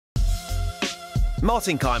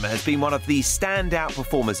Martin Kaymer has been one of the standout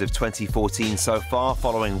performers of 2014 so far,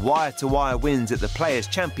 following wire-to-wire wins at the Players'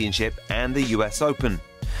 Championship and the US Open.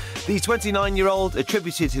 The 29-year-old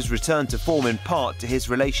attributed his return to form in part to his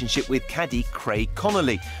relationship with caddy Craig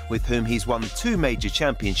Connelly, with whom he's won 2 major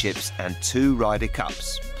championships and 2 Ryder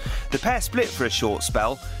Cups. The pair split for a short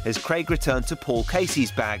spell as Craig returned to Paul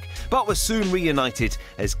Casey's bag, but was soon reunited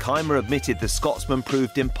as Kaymer admitted the Scotsman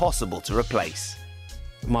proved impossible to replace.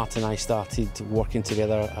 Martin and I started working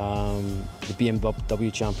together the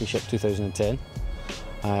BMW Championship 2010.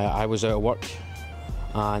 I was out of work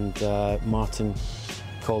and Martin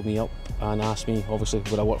called me up and asked me, obviously,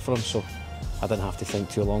 would I work for him, so I didn't have to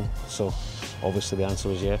think too long. So obviously the answer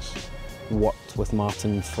was yes. Worked with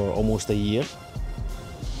Martin for almost a year.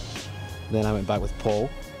 Then I went back with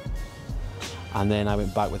Paul, and then I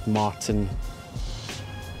went back with Martin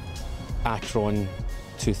Akron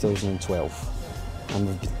 2012. And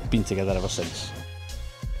we've been together ever since.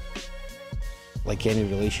 Like any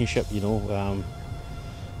relationship, you know,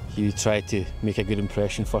 you try to make a good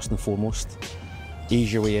impression first and foremost,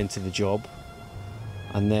 ease your way into the job,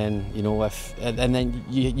 and then, you know, then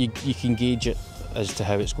you can gauge it as to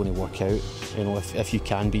how it's going to work out. You know, if you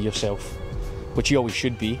can be yourself, which you always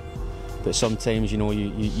should be, but sometimes, you know,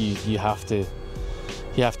 you have to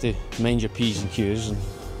mind your P's and Q's and,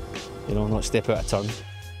 you know, not step out of turn.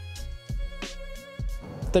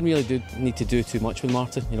 Didn't really need to do too much with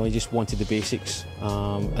Martin. You know, he just wanted the basics,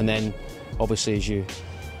 and then obviously as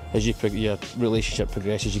your relationship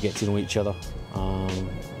progresses, you get to know each other,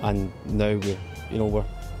 and now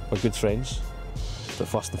we're good friends. But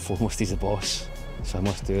first and foremost, he's the boss, so I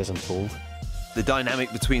must do as I'm told. The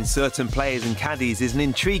dynamic between certain players and caddies is an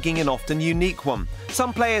intriguing and often unique one.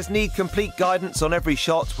 Some players need complete guidance on every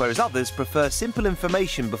shot, whereas others prefer simple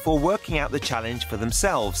information before working out the challenge for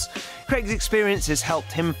themselves. Craig's experience has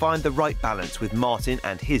helped him find the right balance with Martin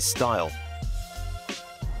and his style.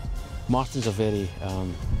 Martin's a very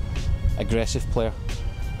aggressive player,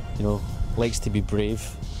 you know, likes to be brave,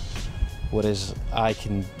 whereas I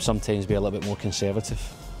can sometimes be a little bit more conservative,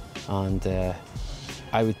 and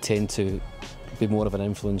I would tend to be more of an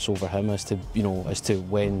influence over him as to, you know, as to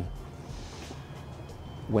when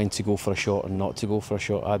to go for a shot and not to go for a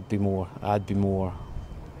shot. I'd be more,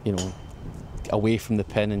 you know, away from the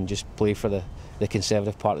pin and just play for the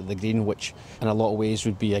conservative part of the green, which in a lot of ways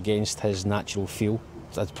would be against his natural feel.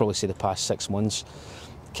 I'd probably say the past 6 months,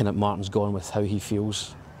 kind of Martin's gone with how he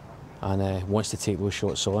feels and wants to take those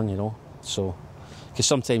shots on, you know. So, because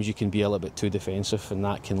sometimes you can be a little bit too defensive, and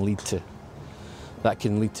that can lead to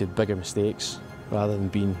bigger mistakes rather than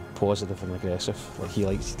being positive and aggressive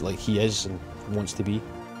like he is and wants to be.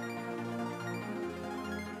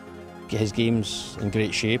 His game's in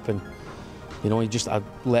great shape, and you know, I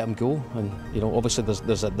let him go. And you know, obviously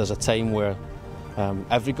there's a time where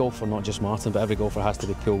every golfer, not just Martin, but every golfer has to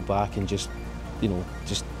be pulled back and just, you know,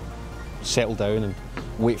 just settle down and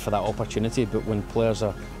wait for that opportunity. But when players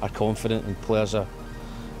are confident and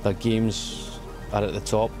their games are at the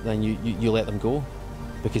top, then you let them go,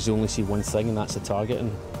 because they only see one thing, and that's the target,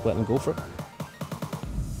 and let them go for it.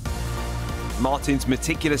 Martin's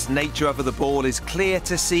meticulous nature over the ball is clear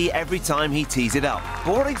to see every time he tees it up.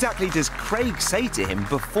 But what exactly does Craig say to him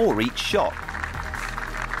before each shot?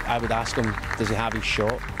 I would ask him, does he have his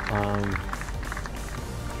shot?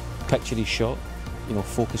 Picture his shot, you know,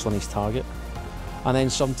 focus on his target. And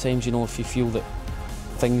then sometimes, you know, if you feel that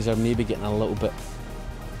things are maybe getting a little bit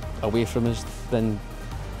away from us, then,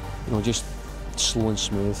 you know, just slow and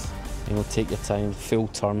smooth, you know, take your time, full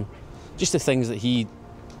turn. Just the things that he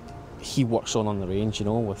works on the range, you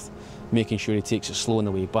know, with making sure he takes it slow on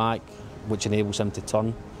the way back, which enables him to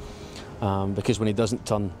turn. Because when he doesn't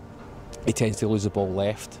turn, he tends to lose the ball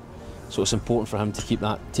left. So it's important for him to keep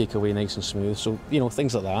that takeaway nice and smooth. So, you know,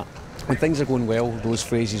 things like that. When things are going well, those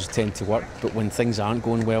phrases tend to work. But when things aren't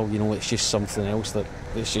going well, you know, it's just something else that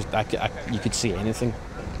it's just, you could say anything,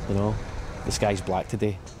 you know. The sky's black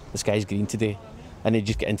today, the sky's green today. And they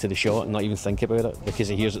just get into the shot and not even think about it because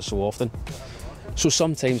he hears it so often. So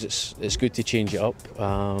sometimes it's good to change it up.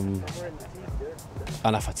 And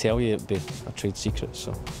if I tell you, it'd be a trade secret.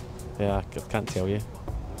 So, yeah, I can't tell you.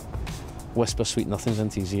 Whisper sweet nothings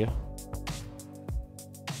into his ear.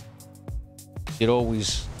 You're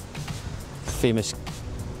always famous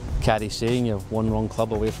caddy saying you're one wrong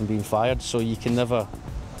club away from being fired, so you can never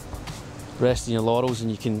rest in your laurels, and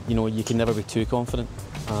you can never be too confident.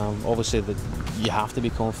 Obviously, you have to be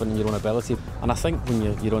confident in your own ability, and I think when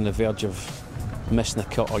you're on the verge of missing a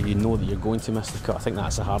cut, or you know that you're going to miss the cut, I think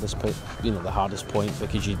that's the hardest point. You know, the hardest point,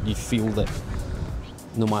 because you feel that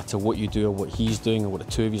no matter what you do or what he's doing or what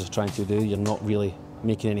the two of you are trying to do, you're not really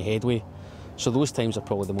making any headway. So those times are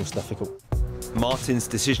probably the most difficult. Martin's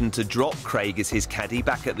decision to drop Craig as his caddy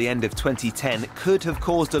back at the end of 2010 could have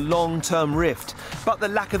caused a long-term rift, but the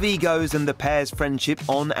lack of egos and the pair's friendship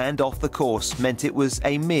on and off the course meant it was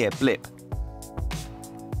a mere blip.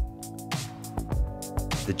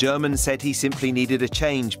 The German said he simply needed a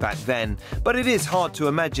change back then, but it is hard to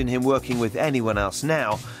imagine him working with anyone else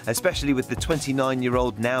now, especially with the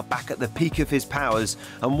 29-year-old now back at the peak of his powers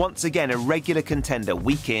and once again a regular contender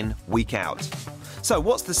week in, week out. So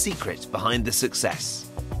what's the secret behind the success?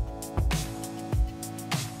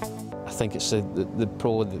 I think it's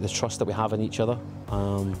probably the trust that we have in each other.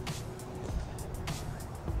 And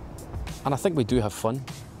I think we do have fun.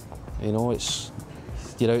 You know,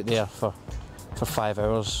 you're out there for 5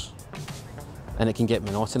 hours and it can get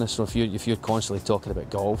monotonous. So if you're constantly talking about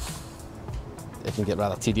golf, it can get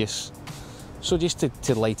rather tedious. So just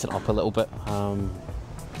to lighten it up a little bit and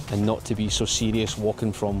not to be so serious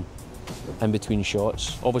walking from in between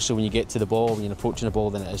shots. Obviously when you get to the ball, when you're approaching the ball,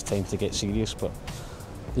 then it is time to get serious, but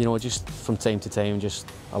you know, just from time to time, just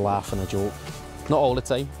a laugh and a joke. Not all the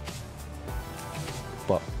time,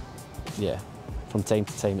 but yeah, from time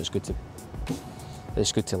to time it's good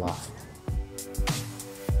to laugh.